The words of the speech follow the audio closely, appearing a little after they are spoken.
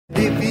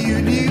If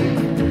you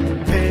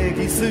knew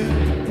Peggy Sue,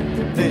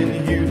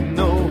 then you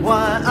know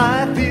why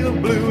I feel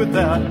blue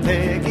without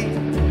Peggy.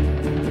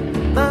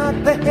 My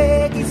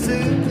Peggy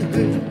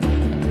Sue.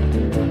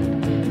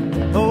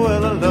 Oh,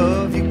 well, I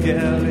love you,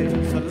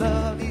 Gallus. I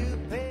love you,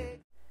 Peggy.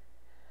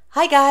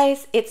 Hi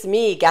guys, it's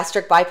me,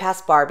 Gastric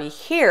Bypass Barbie,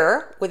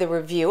 here with a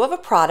review of a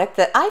product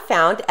that I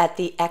found at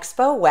the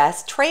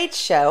ExpoWest trade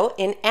show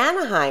in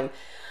Anaheim.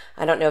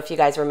 I don't know if you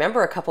guys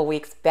remember a couple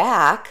weeks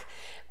back,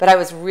 but I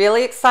was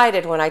really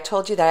excited when I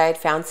told you that I had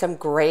found some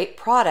great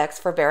products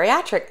for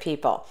bariatric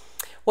people.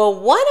 Well,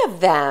 one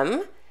of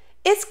them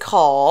is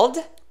called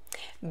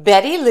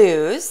Betty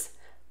Lou's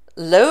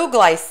Low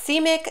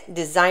Glycemic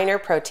Designer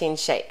Protein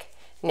Shake.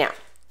 Now,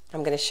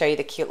 I'm going to show you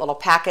the cute little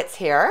packets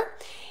here.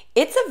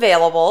 It's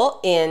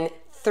available in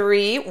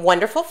 3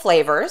 wonderful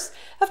flavors.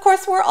 Of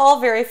course, we're all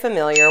very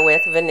familiar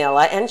with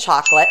vanilla and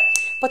chocolate,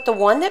 but the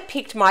one that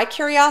piqued my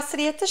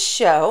curiosity at the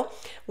show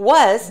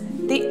was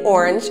the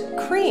orange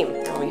cream.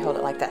 Let me hold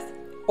it like this.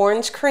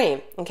 Orange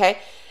cream, okay?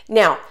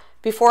 Now,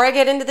 before I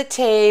get into the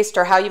taste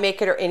or how you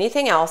make it or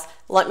anything else,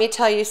 let me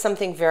tell you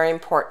something very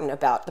important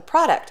about the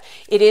product.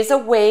 It is a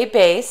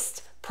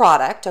whey-based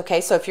product,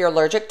 okay? So if you're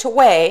allergic to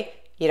whey,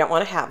 you don't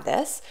want to have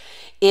this.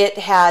 It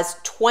has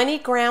 20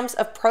 grams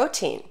of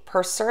protein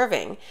per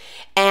serving.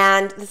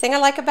 And the thing I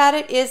like about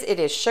it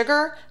is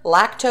sugar,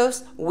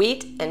 lactose,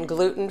 wheat, and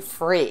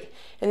gluten-free.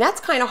 And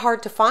that's kind of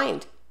hard to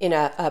find in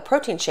a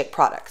protein shake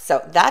product.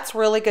 So that's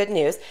really good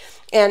news.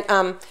 And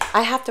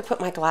I have to put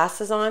my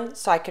glasses on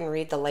so I can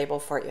read the label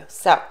for you.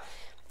 So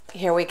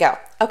here we go.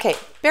 Okay,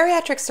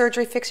 bariatric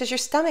surgery fixes your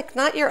stomach,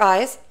 not your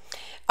eyes.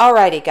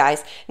 Alrighty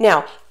guys,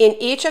 now in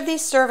each of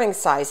these serving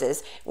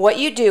sizes, what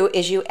you do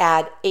is you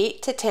add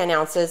 8 to 10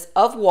 ounces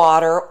of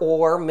water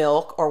or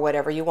milk or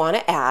whatever you want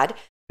to add.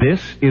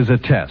 This is a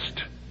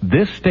test.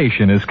 This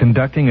station is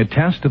conducting a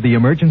test of the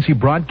emergency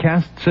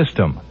broadcast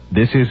system.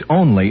 This is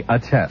only a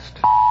test.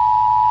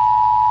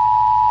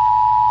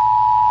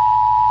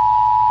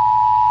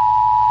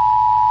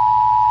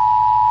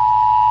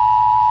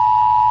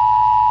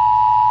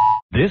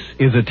 This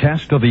is a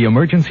test of the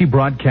emergency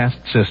broadcast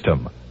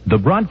system. The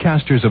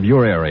broadcasters of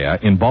your area,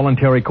 in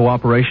voluntary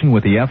cooperation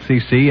with the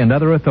FCC and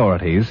other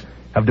authorities,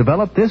 have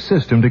developed this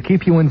system to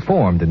keep you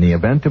informed in the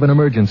event of an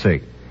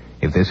emergency.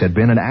 If this had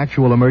been an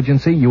actual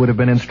emergency, you would have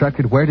been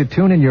instructed where to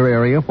tune in your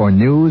area for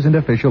news and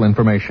official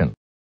information.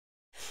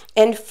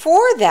 And for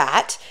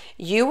that,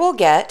 you will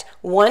get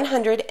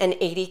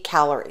 180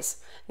 calories.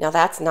 Now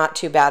that's not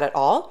too bad at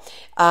all.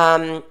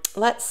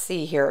 Let's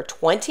see here,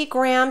 20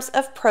 grams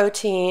of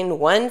protein,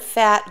 1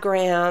 fat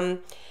gram.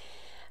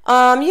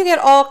 You get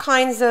all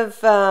kinds of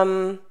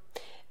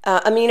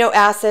amino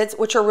acids,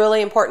 which are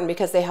really important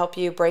because they help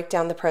you break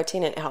down the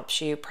protein and it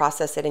helps you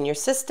process it in your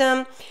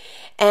system.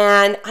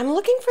 And I'm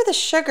looking for the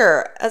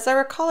sugar. As I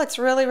recall, it's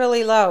really,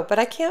 really low, but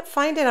I can't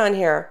find it on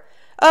here.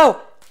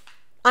 Oh,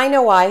 I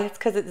know why. It's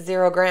because it's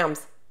 0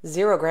 grams.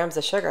 0 grams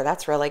of sugar.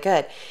 That's really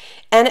good.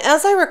 And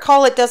as I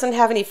recall, it doesn't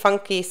have any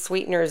funky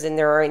sweeteners in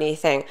there or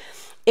anything.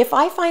 If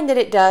I find that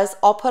it does,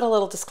 I'll put a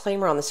little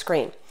disclaimer on the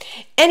screen.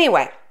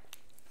 Anyway,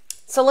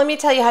 so let me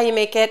tell you how you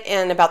make it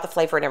and about the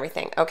flavor and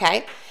everything,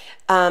 okay?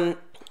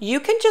 You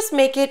can just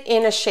make it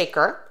in a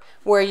shaker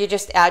where you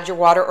just add your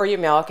water or your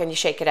milk and you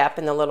shake it up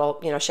in the little,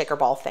 shaker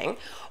ball thing.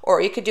 Or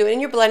you could do it in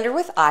your blender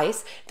with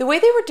ice. The way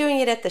they were doing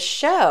it at the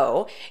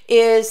show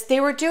is they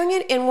were doing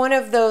it in one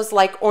of those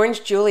like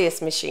Orange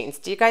Julius machines.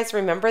 Do you guys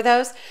remember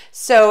those?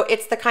 So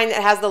it's the kind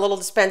that has the little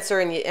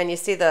dispenser and you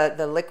see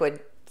the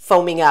liquid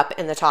foaming up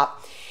in the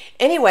top.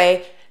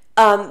 Anyway,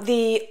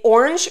 the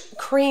orange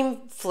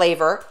cream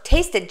flavor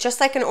tasted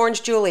just like an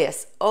Orange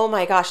Julius. Oh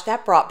my gosh,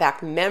 that brought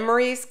back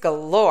memories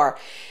galore.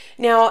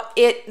 Now,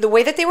 the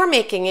way that they were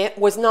making it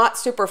was not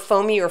super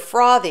foamy or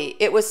frothy.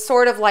 It was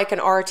sort of like an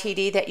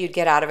RTD that you'd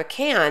get out of a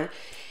can,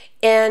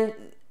 and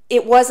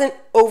it wasn't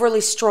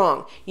overly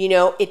strong.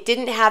 It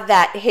didn't have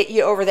that hit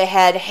you over the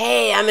head,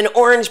 hey, I'm an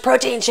orange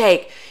protein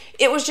shake.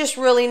 It was just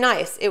really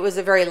nice. It was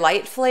a very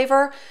light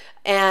flavor,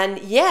 and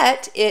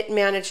yet it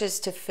manages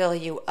to fill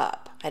you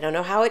up. I don't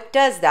know how it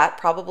does that,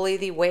 probably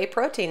the whey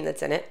protein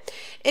that's in it.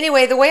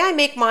 Anyway, the way I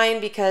make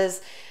mine, because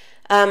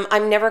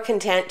I'm never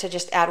content to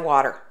just add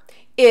water,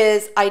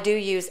 is I do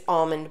use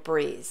almond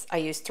breeze. I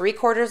use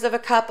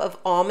 3/4 cup of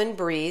almond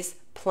breeze,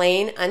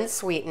 plain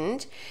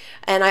unsweetened,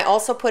 and I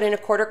also put in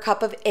 1/4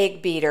 cup of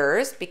egg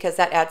beaters because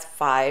that adds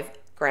 5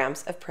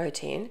 grams of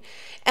protein.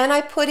 And I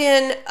put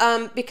in,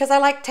 because I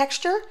like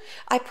texture,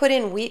 I put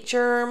in wheat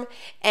germ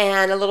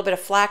and a little bit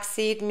of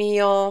flaxseed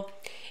meal.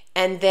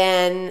 And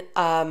then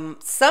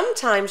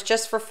sometimes,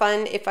 just for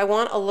fun, if I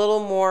want a little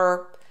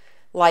more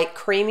like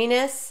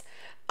creaminess,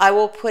 I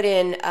will put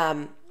in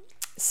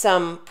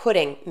some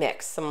pudding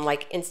mix, some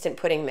like instant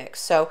pudding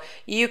mix. So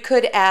you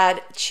could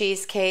add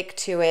cheesecake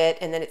to it,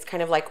 and then it's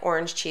kind of like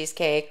orange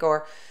cheesecake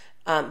or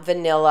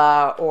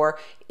vanilla, or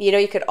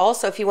you could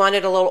also, if you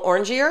wanted a little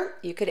orangier,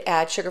 you could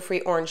add sugar-free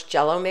orange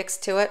jello mix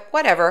to it,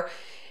 whatever.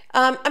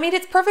 I mean,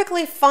 it's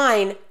perfectly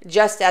fine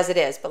just as it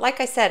is. But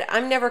like I said,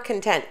 I'm never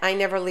content. I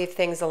never leave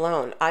things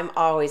alone. I'm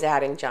always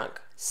adding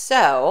junk.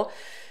 So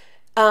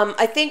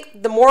I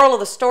think the moral of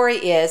the story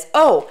is,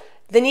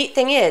 the neat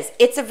thing is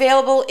it's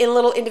available in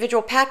little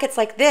individual packets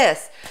like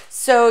this.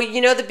 So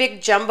you know the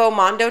big jumbo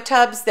Mondo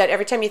tubs that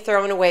every time you throw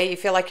one away, you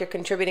feel like you're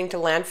contributing to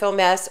landfill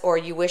mess, or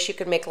you wish you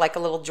could make like a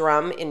little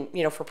drum in,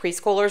 for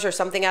preschoolers or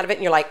something out of it.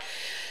 And you're like,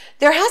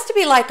 there has to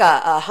be like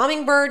a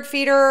hummingbird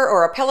feeder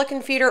or a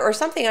pelican feeder or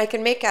something I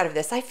can make out of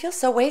this. I feel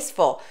so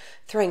wasteful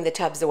throwing the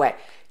tubs away.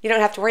 You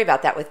don't have to worry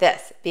about that with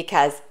this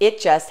because it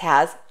just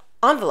has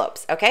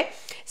envelopes, okay?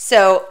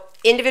 So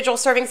individual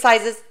serving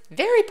sizes,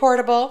 very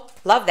portable.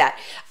 Love that.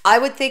 I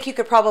would think you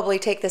could probably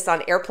take this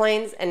on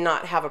airplanes and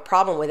not have a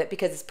problem with it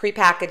because it's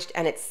prepackaged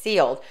and it's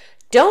sealed.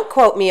 Don't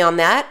quote me on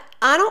that.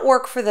 I don't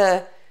work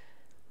for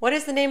what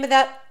is the name of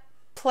that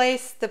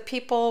place? The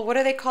people, what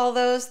do they call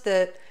those?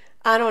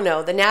 I don't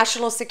know, the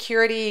National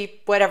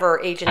Security, whatever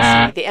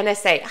agency, the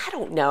NSA, I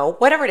don't know,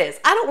 whatever it is.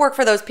 I don't work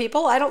for those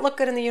people. I don't look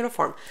good in the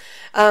uniform.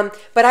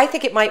 But I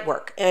think it might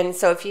work. And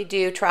so if you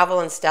do travel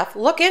and stuff,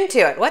 look into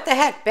it. What the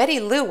heck? Betty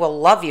Lou will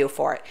love you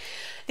for it.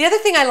 The other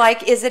thing I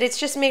like is that it's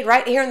just made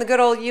right here in the good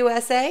old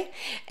USA.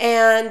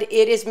 And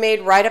it is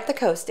made right up the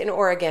coast in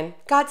Oregon,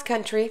 God's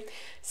country.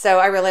 So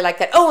I really like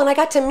that. Oh, and I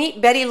got to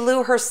meet Betty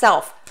Lou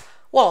herself.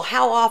 Well,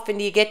 how often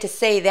do you get to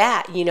say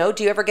that? Do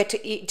you ever get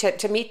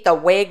to meet the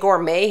Way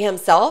Gourmet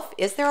himself?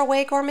 Is there a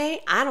Way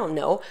Gourmet? I don't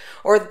know.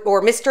 Or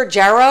Mr.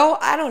 Jarrow?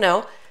 I don't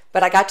know.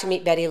 But I got to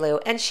meet Betty Lou,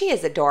 and she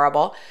is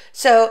adorable.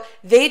 So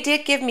they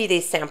did give me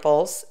these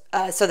samples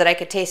so that I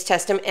could taste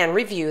test them and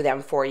review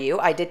them for you.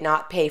 I did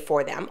not pay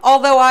for them,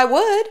 although I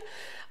would.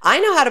 I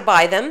know how to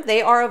buy them.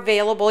 They are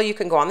available. You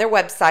can go on their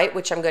website,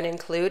 which I'm going to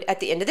include at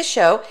the end of the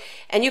show.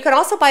 And you can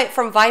also buy it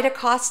from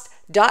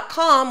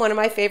VitaCost.com, one of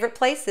my favorite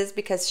places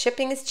because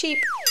shipping is cheap.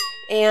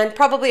 And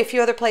probably a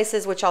few other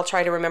places, which I'll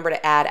try to remember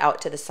to add out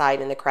to the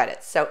side in the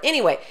credits. So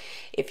anyway,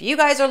 if you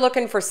guys are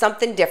looking for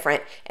something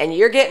different and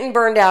you're getting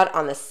burned out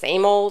on the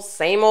same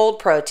old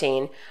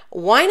protein,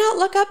 why not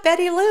look up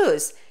Betty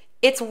Lou's?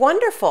 It's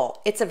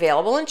wonderful. It's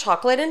available in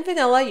chocolate and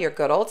vanilla, your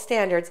good old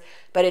standards,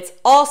 but it's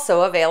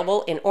also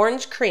available in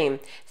orange cream.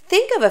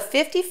 Think of a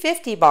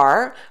 50-50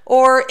 bar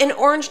or an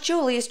orange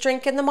Julie's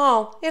drink in the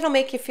mall. It'll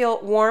make you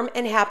feel warm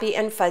and happy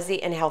and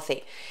fuzzy and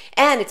healthy.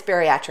 And it's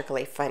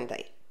bariatrically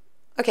friendly.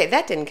 Okay,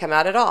 that didn't come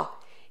out at all.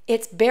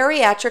 It's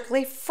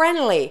bariatrically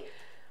friendly.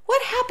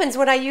 What happens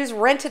when I use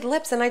rented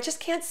lips and I just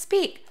can't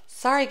speak?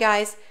 Sorry,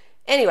 guys.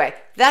 Anyway,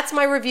 that's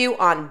my review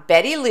on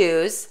Betty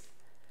Lou's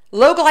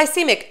low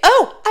glycemic.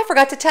 Oh, I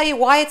forgot to tell you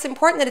why it's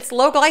important that it's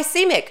low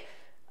glycemic.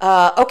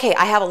 Okay,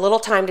 I have a little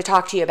time to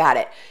talk to you about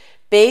it.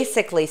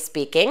 Basically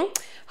speaking,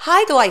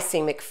 high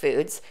glycemic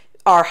foods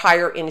are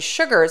higher in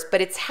sugars,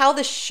 but it's how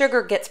the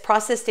sugar gets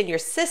processed in your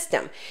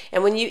system.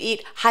 And when you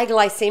eat high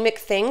glycemic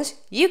things,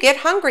 you get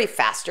hungry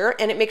faster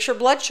and it makes your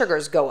blood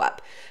sugars go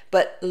up.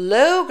 But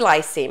low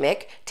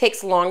glycemic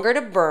takes longer to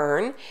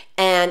burn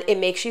and it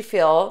makes you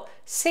feel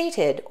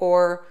sated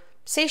or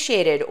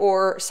satiated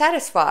or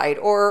satisfied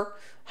or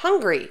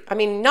hungry. I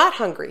mean, not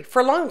hungry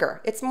for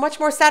longer. It's much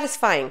more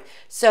satisfying.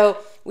 So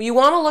you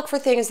want to look for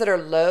things that are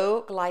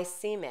low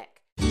glycemic.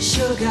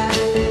 Sugar.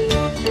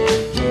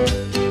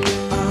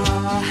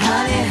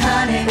 Honey,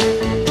 honey,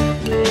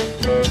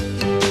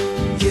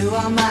 you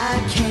are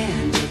my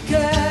candy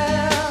girl,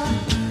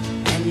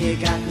 and you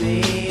got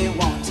me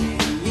wanting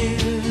you.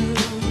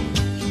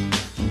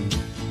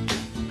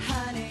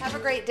 Honey. Have a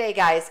great day,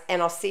 guys,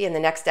 and I'll see you in the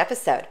next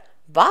episode.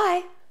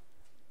 Bye.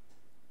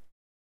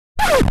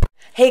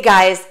 Hey,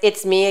 guys,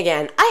 it's me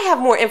again. I have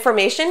more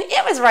information.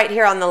 It was right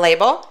here on the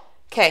label.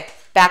 Okay,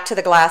 back to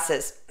the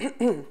glasses.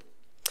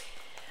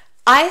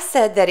 I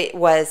said that it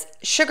was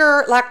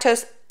sugar,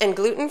 lactose, and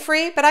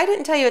gluten-free, but I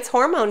didn't tell you it's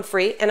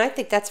hormone-free, and I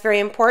think that's very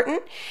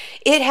important.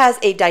 It has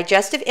a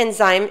digestive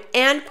enzyme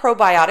and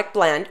probiotic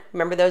blend.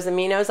 Remember those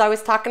aminos I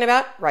was talking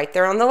about? Right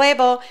there on the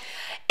label.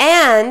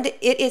 And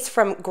it is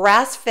from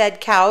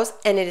grass-fed cows,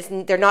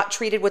 and they're not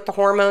treated with the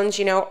hormones,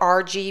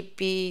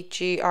 RGB,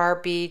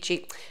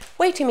 GRBG.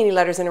 Way too many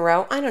letters in a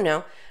row. I don't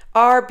know.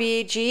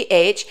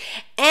 RBGH.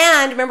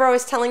 And remember I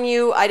was telling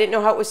you I didn't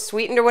know how it was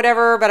sweetened or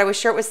whatever, but I was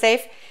sure it was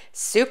safe?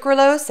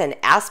 Sucralose and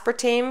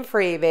aspartame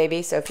free,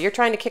 baby. So if you're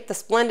trying to kick the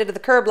Splenda to the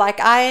curb like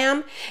I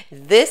am,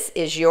 this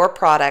is your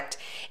product.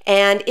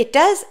 And it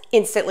does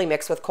instantly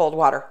mix with cold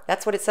water.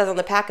 That's what it says on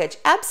the package.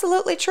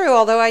 Absolutely true,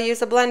 although I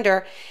use a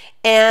blender.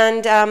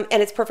 And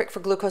it's perfect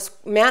for glucose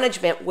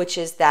management, which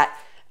is that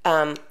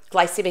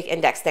glycemic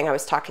index thing I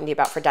was talking to you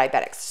about for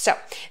diabetics. So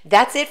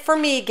that's it for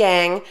me,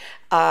 gang.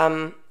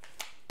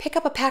 Pick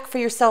up a pack for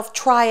yourself.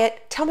 Try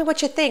it. Tell me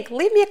what you think.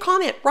 Leave me a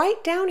comment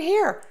right down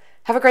here.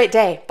 Have a great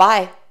day.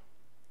 Bye.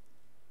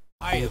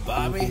 Hiya,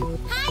 Bobby.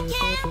 Hi,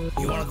 Ken.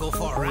 You want to go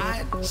for a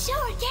ride?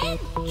 Sure, Ken.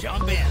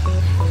 Jump in.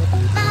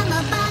 I'm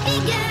a Barbie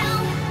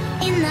girl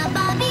in the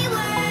Barbie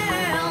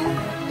world.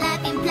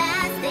 Life in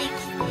plastic,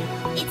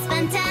 it's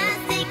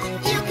fantastic.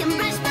 You can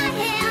brush my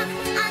hair,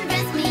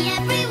 undress me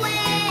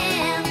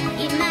everywhere.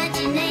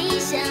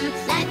 Imagination,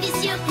 life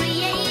is your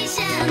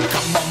creation.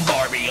 Come on,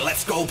 Barbie,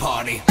 let's go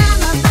party.